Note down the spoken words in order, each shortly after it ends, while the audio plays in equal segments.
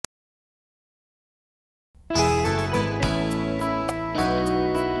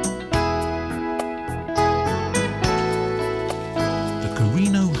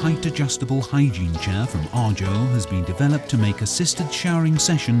height-adjustable hygiene chair from Arjohuntleigh has been developed to make assisted showering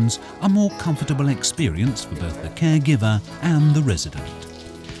sessions a more comfortable experience for both the caregiver and the resident.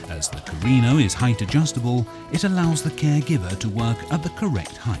 As the Carino is height-adjustable, it allows the caregiver to work at the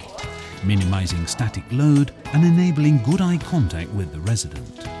correct height, minimizing static load and enabling good eye contact with the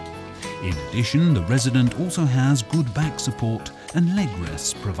resident. In addition, the resident also has good back support and leg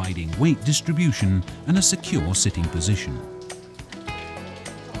rests, providing weight distribution and a secure sitting position.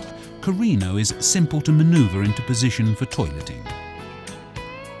 Carino is simple to maneuver into position for toileting.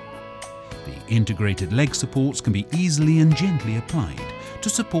 The integrated leg supports can be easily and gently applied to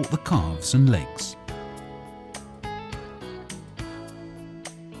support the calves and legs.